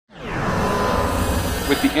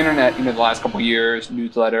with the internet, the last couple of years,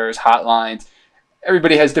 newsletters, hotlines,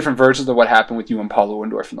 everybody has different versions of what happened with you and Paul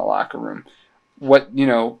Orndorff in the locker room. What did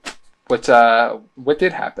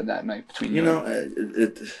happen that night between you?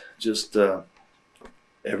 It just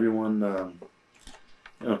everyone.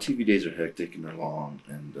 TV days are hectic and they're long,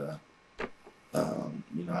 and I'm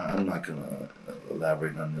not gonna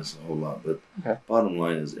elaborate on this a whole lot, but bottom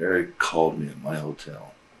line is Eric called me at my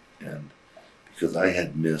hotel, and because I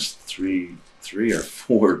had missed three or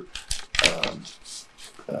four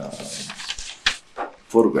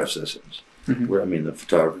photograph sessions, where the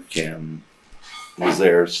photographer Cam was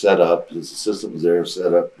there set up, his assistant was there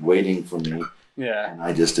set up, waiting for me, and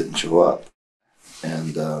I just didn't show up,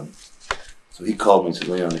 and so he called me and said,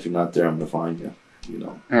 "Leon, if you're not there, I'm gonna fine you,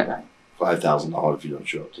 $5,000 if you don't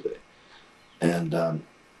show up today," and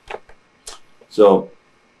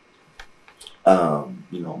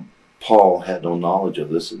Paul had no knowledge of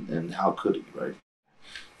this, and how could he, right?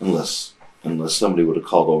 Unless somebody would have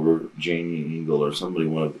called over, Janie Engel or somebody,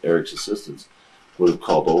 one of Eric's assistants, would have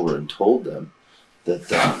called over and told them that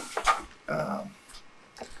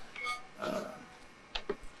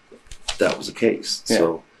that was the case.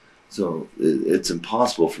 Yeah. So it's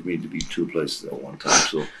impossible for me to be two places at one time.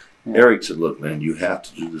 So Eric said, "Look, man, you have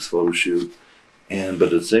to do this photo shoot," but at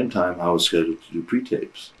the same time, I was scheduled to do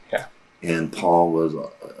pre-tapes. Yeah. And Paul was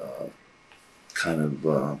kind of,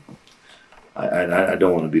 I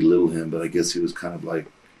don't want to belittle him, but I guess he was kind of like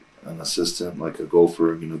an assistant, like a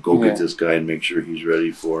gopher, get this guy and make sure he's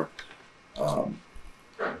ready for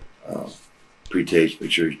pre-tapes,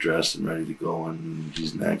 make sure he's dressed and ready to go, and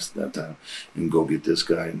he's next that time, and go get this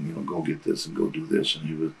guy, and go get this and go do this,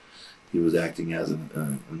 and he was acting as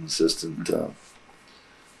an assistant,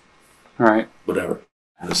 right? Whatever,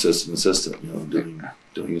 an assistant,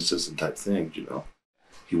 doing assistant type things,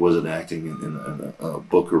 He wasn't acting in a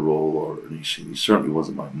booker role, and he certainly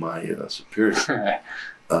wasn't my superior.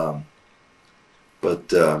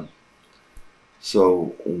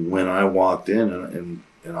 So when I walked in,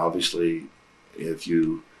 and obviously, if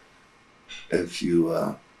you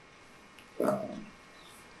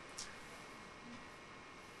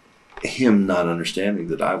him not understanding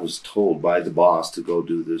that I was told by the boss to go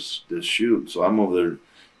do this shoot, so I'm over there.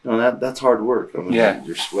 That's hard work.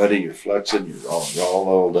 You're sweaty, you're flexing, you're all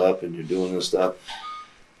oiled up, and you're doing this stuff.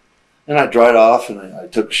 And I dried off, and I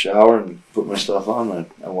took a shower and put my stuff on. And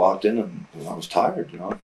I walked in, and I was tired,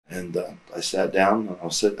 And I sat down. And I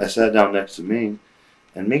sat down next to Meng,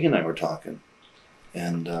 and Meng and I were talking.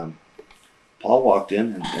 And Paul walked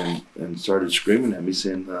in and started screaming at me,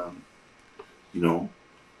 saying,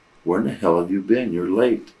 "Where in the hell have you been? You're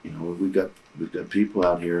late. We've got people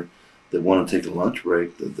out here that want to take a lunch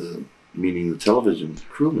break, meaning the television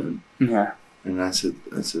crewmen." Yeah. And I said,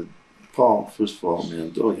 "Paul, first of all,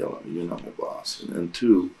 man, don't yell at me. You're not my boss. And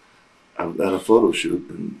two, I was at a photo shoot,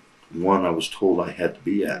 and one, I was told I had to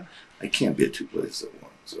be at. I can't be at two places at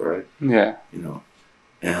once, all right?" Yeah.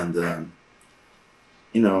 And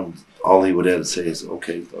all he would have to say is,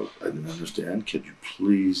 "Okay, I didn't understand. Could you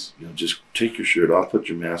please, just take your shirt off, put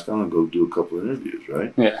your mask on, and go do a couple of interviews,"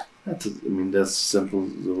 right? Yeah. That's simple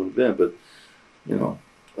as it would have been, but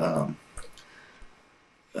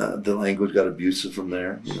the language got abusive from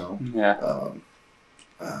there, Yeah.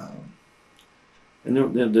 And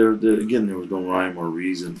there was no rhyme or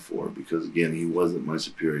reason for it, because again, he wasn't my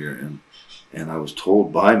superior, and I was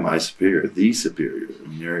told by my superior, the superior,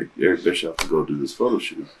 Eric Bischoff, to go do this photo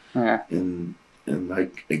shoot. Yeah. And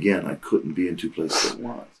I couldn't be in two places at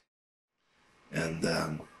once. And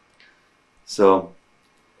so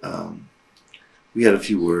we had a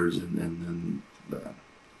few words, and then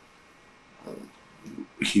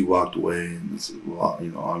he walked away and said, "Well,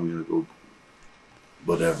 I'm going to go,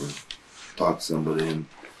 whatever, talk to somebody."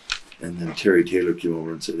 And then Terry Taylor came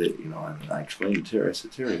over and said, and I explained to Terry, I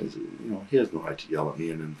said, "Terry, he has no right to yell at me.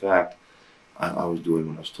 And in fact, I was doing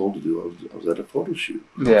what I was told to do. I was at a photo shoot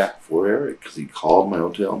for Eric, because he called my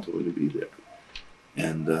hotel and told me to be there."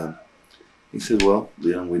 And he said, "Well,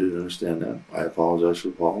 Leon, we didn't understand that. I apologize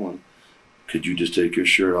for Paul. And could you just take your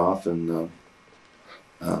shirt off and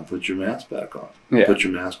put your mask back on? Yeah. Put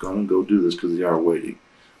your mask on and go do this, because they are waiting."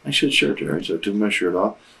 I said, "Sure, Terry." So I took my shirt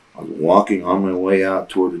off. I was walking on my way out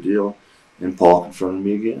toward the deal, and Paul confronted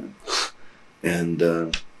me again. And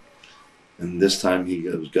this time he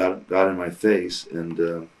got in my face, and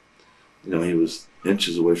he was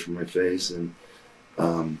inches away from my face, and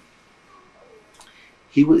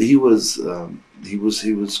he was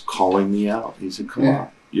calling me out. He said, "Come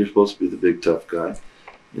on, you're supposed to be the big tough guy,"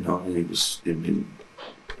 And he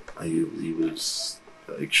was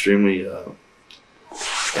extremely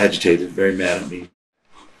agitated, very mad at me.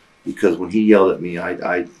 because when he yelled at me,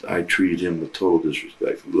 I treated him with total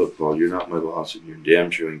disrespect. Look, Paul, you're not my boss, and you're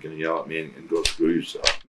damn sure ain't gonna yell at me and go screw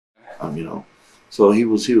yourself. You know, so he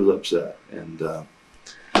was upset, and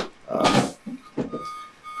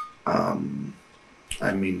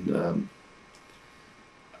I mean,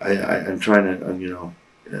 I'm trying to, you know,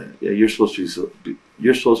 yeah, you're supposed to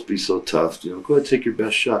be so tough. You know, go ahead, take your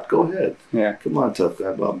best shot. Go ahead. Yeah. Come on, tough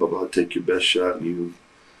guy. Blah blah blah. Take your best shot. You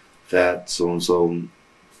fat so and so.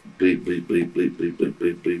 Bleep bleep bleep bleep bleep bleep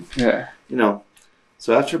bleep bleep. Yeah. You know,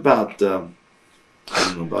 so after about I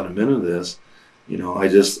don't know, about a minute of this, you know, I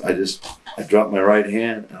dropped my right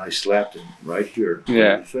hand and I slapped him right here in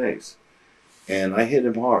the face, and I hit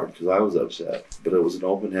him hard because I was upset. But it was an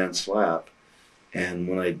open hand slap, and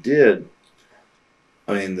when I did,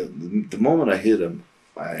 I mean, the moment I hit him,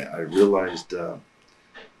 I realized, you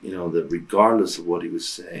know, that regardless of what he was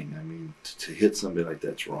saying, I mean, to hit somebody like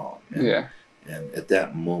that's wrong. And, and at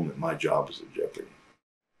that moment, my job was in jeopardy.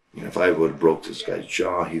 You know, if I would have broke this guy's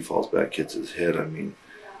jaw, he falls back, hits his head. I mean,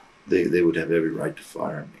 they would have every right to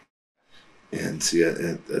fire me. And see,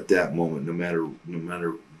 at that moment, no matter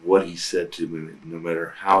what he said to me, no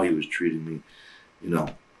matter how he was treating me, you know,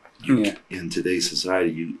 in today's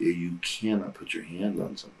society, you cannot put your hand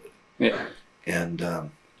on somebody. Yeah. And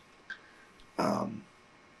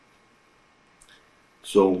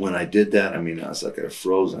so when I did that, I mean, I was like, I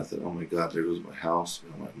froze, and I thought, oh my God, there goes my house, you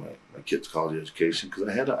know, my kids' college education, because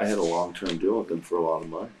I had a long-term deal with them for a lot of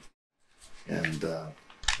money, and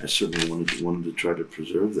I certainly wanted to try to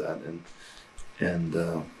preserve that, and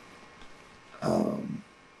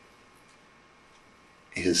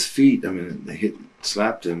his feet, I mean, they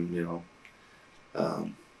slapped him, you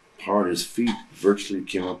know, hard. His feet virtually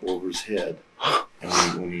came up over his head,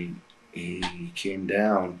 and when he came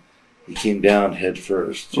down head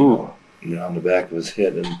first, you know, on the back of his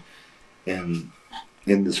head, and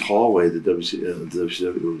in this hallway, the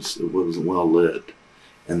WCW it wasn't well lit,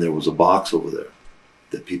 and there was a box over there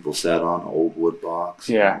that people sat on, an old wood box.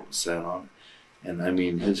 Yeah. Sat on, and I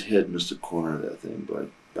mean, his head missed a corner of that thing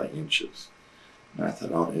by inches. And I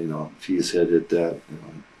thought, oh, you know, if his head hit that, you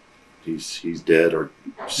know, he's dead or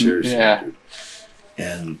seriously injured.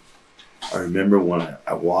 And I remember when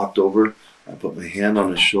I walked over, I put my hand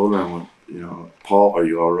on his shoulder and went, you know, Paul, are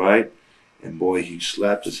you all right? And boy, he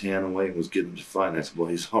slapped his hand away and was getting to fight. And I said, well,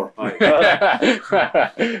 he's all right.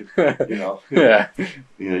 You know, you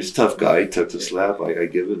know, he's a tough guy. He took the slap. I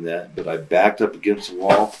give him that. But I backed up against the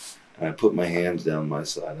wall and I put my hands down my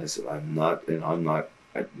side. I said, I'm not, you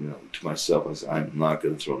know, to myself, I said, I'm not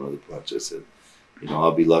going to throw another punch. I said, you know,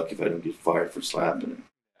 I'll be lucky if I don't get fired for slapping him.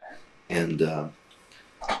 And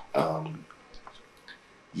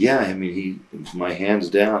yeah, I mean, my hands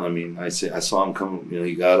down. I mean, I saw him come. You know,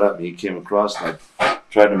 he got up and he came across, and I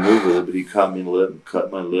tried to move with it, but he caught me in the lip and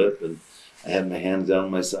cut my lip, and I had my hands down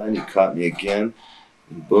on my side. And he caught me again,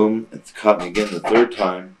 and boom, it caught me again the third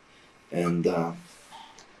time, and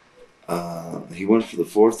he went for the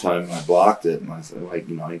fourth time, and I blocked it, and I said, like,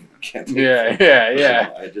 you know, I can't. Take it.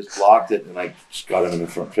 So I just blocked it, and I just got him in the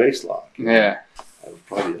front face lock. I was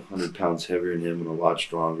probably 100 pounds heavier than him and a lot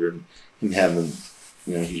stronger, and him having.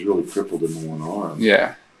 You know, he's really crippled in the one arm.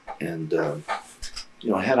 Yeah. And, you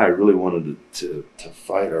know, had I really wanted to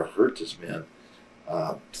fight or hurt this man,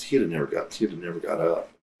 he'd have never got up.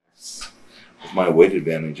 With my weight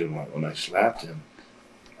advantage, and when I slapped him,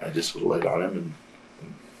 I just would have laid on him and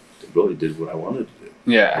really did what I wanted to do.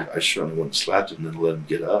 Yeah. I certainly wouldn't have slapped him and then let him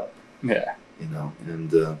get up. Yeah. You know,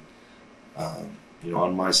 and, you know,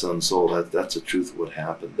 on my son's soul, that's the truth of what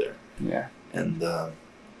happened there. Yeah. And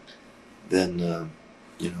then,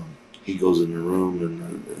 you know, he goes in the room,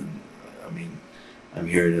 and I mean, I'm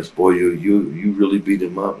hearing this, boy, you really beat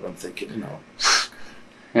him up, and I'm thinking, you know,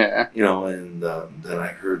 you know, and then I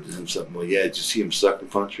heard him something. Well, yeah, did you see him sucker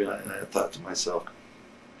punch me? And I thought to myself,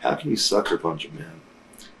 how can you sucker punch a man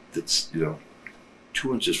that's, you know,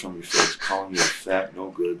 2 inches from your face, calling you a fat, no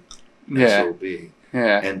good SOB,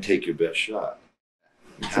 and take your best shot?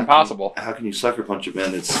 It's impossible. How can you sucker punch a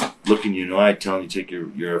man that's looking you in the eye, telling you to take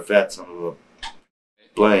you're a fat son of a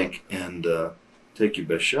blank and take your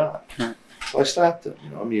best shot? So I slapped him. You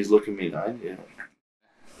know, I mean, he's looking me in the eye, you know.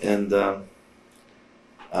 And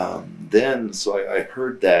then so I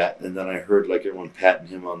heard that, and then I heard like everyone patting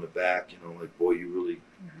him on the back. You know, like, boy, you really.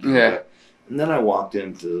 Yeah. And then I walked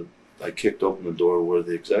I kicked open the door where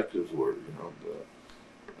the executives were. You know,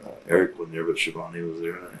 Eric wasn't there, but Shivani was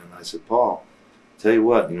there, and I said, Paul, tell you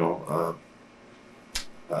what, you know,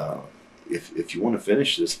 if you want to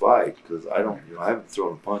finish this fight, because I haven't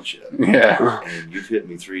thrown a punch yet. Yeah. And you've hit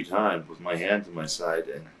me 3 times with my hands on my side,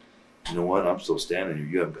 and you know what? I'm still standing here.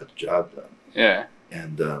 You haven't got the job done. Yeah.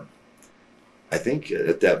 And I think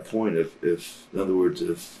at that point, if in other words,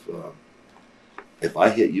 if I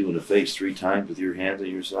hit you in the face 3 times with your hands on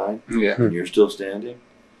your side, Yeah. and you're still standing,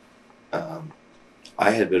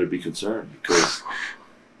 I had better be concerned because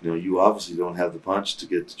you obviously don't have the punch to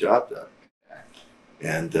get the job done.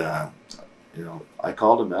 And I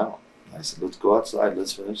called him out. I said, "Let's go outside.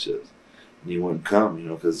 Let's finish this." And he wouldn't come,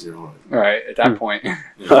 because Right at that point.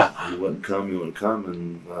 he wouldn't come,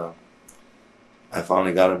 and I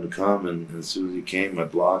finally got him to come, and as soon as he came, I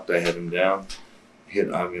blocked. I had him down,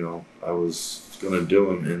 I was gonna do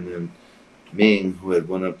him, and then Meng, who had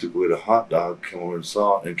went up to go get a hot dog, came over and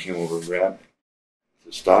saw it, and came over and grabbed me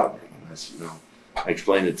to stop me. And I said, I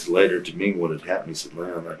explained it later to Meng what had happened. He said,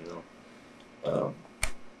 "Man,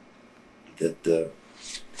 that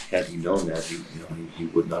had he known that, he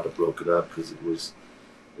would not have broke it up because it was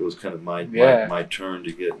kind of my turn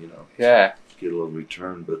to get get a little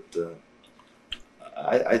return." But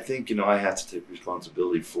I think I have to take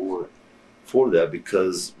responsibility for that,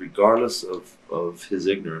 because regardless of his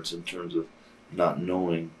ignorance in terms of not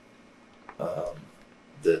knowing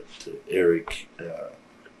that Eric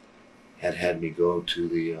had me go to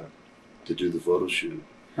do the photo shoot,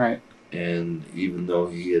 right? And even though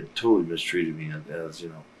he had totally mistreated me as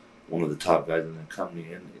one of the top guys in the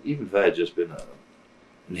company, and even if I had just been an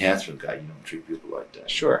enhancement guy, you don't treat people like that.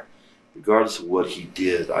 Sure. Regardless of what he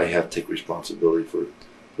did, I have to take responsibility for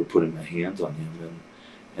putting my hands on him,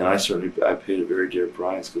 and I paid a very dear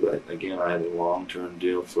price, because I had a long-term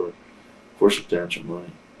deal for substantial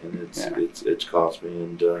money, and it's cost me,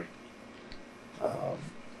 and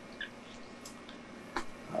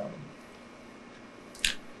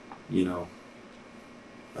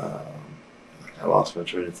I lost my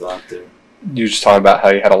train of thought there. You just talked about how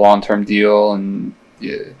you had a long-term deal and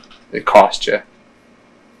it cost you.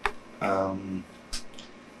 I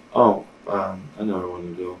know where I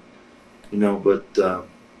want to go. But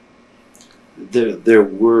there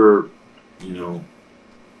were,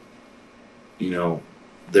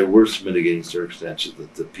 there were some mitigating circumstances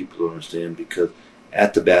that people don't understand, because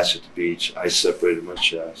at the bash at the beach, I separated my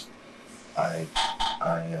chest. I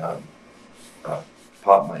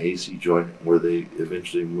popped my AC joint, where they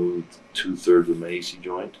eventually moved 2/3 of my AC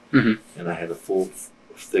joint, and I had a full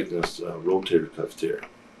thickness rotator cuff tear.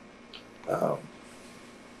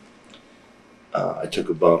 I took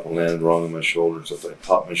a bump and landed wrong on my shoulder, so I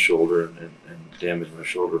popped my shoulder and damaged my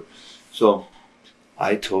shoulder. So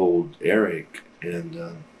I told Eric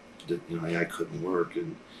that I couldn't work,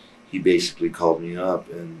 and he basically called me up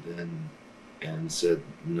and said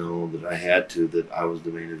that I had to, that I was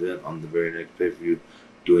the main event on the very next pay-per-view,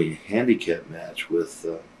 doing a handicap match with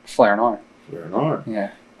Flair and Arn.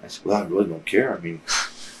 Yeah. I said, "Well, I really don't care.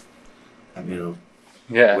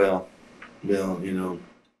 Yeah. Well,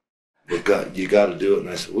 you got to do it." And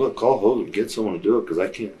I said, "Well, call Hogan, get someone to do it, because I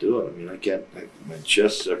can't do it. I can't. My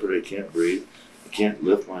chest separated. I can't breathe. I can't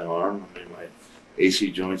lift my arm. My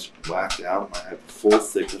AC joints whacked out. I have full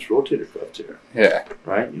thickness rotator cuff tear." Yeah.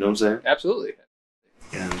 Right? You know what I'm saying? Absolutely.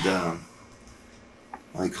 And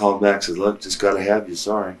I called back and said, "Look, just got to have you.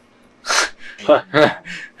 Sorry."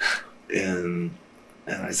 and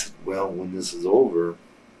I said, "Well, when this is over,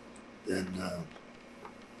 then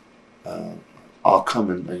I'll come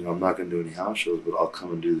and I'm not going to do any house shows, but I'll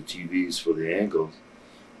come and do the TVs for the angles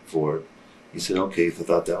for it." He said, "Okay," if I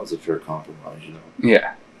thought that was a fair compromise,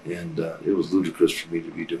 Yeah. And it was ludicrous for me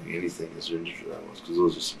to be doing anything as injured as I was, because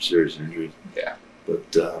those are some serious injuries. Yeah.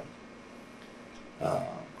 But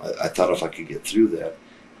I thought if I could get through that,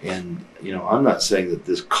 and I'm not saying that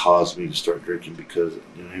this caused me to start drinking, because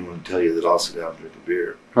anyone will tell you that I'll sit down and drink a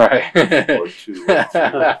beer, right, or 2 or 3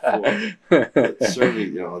 or 4. But certainly,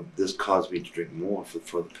 this caused me to drink more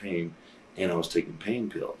for the pain, and I was taking pain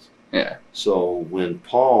pills. Yeah. So when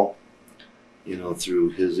Paul, through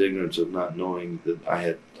his ignorance of not knowing that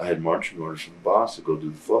I had marching orders from the boss to go do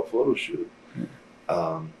the photo shoot,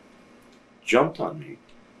 jumped on me,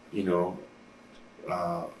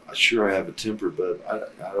 sure, I have a temper, but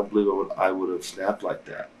I don't believe I would have snapped like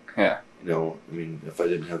that. Yeah. If I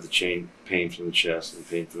didn't have the pain from the chest and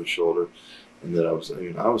pain from the shoulder, and that I was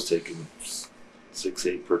taking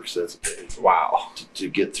 6-8 Percocets a day. Wow. To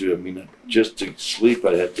get through. Just to sleep,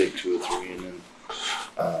 I had to take 2 or 3, and then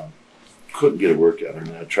couldn't get a workout.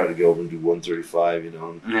 I tried to go over and do 135,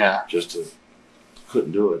 yeah.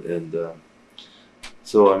 Couldn't do it, and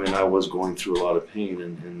so I was going through a lot of pain,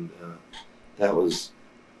 and that was,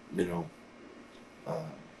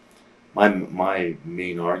 my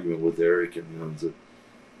main argument with Eric, and was that,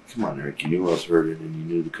 come on, Eric, you knew I was hurting, and you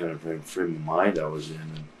knew the kind of frame of mind I was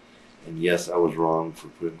in, and yes, I was wrong for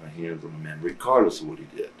putting my hands on the man, regardless of what he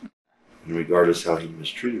did. and regardless how he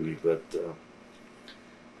mistreated me. But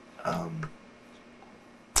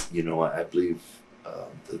you know, I believe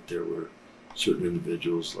that there were certain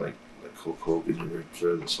individuals like Hulk Hogan and Ric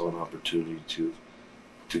Flair that saw an opportunity to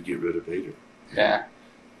get rid of Vader. Yeah.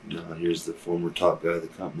 Here's the former top guy of the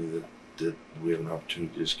company that we have an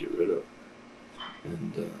opportunity to just get rid of,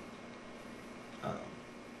 and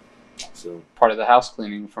so Part of the house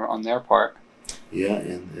cleaning on their part. yeah,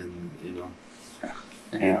 and you know, Yeah.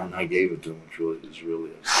 and I gave it to them, which was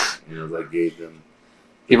really upset. You know, I gave them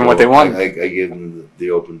Even what they wanted. I gave them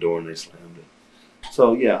the open door and they slammed it.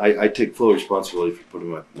 So yeah, I take full responsibility for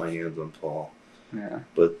putting my hands on Paul. Yeah.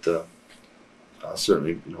 But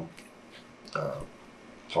certainly, you know,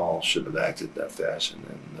 Paul shouldn't have acted that fashion,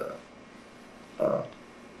 and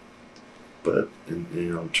but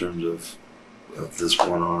in terms of this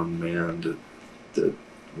one-armed man that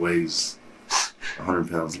weighs 100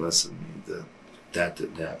 pounds less than me, that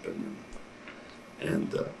didn't happen,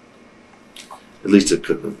 and at least it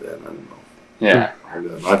couldn't have been. I don't know. Yeah.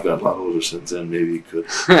 I've got a lot older since then. Maybe it could.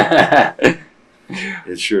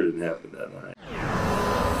 It sure didn't happen that night.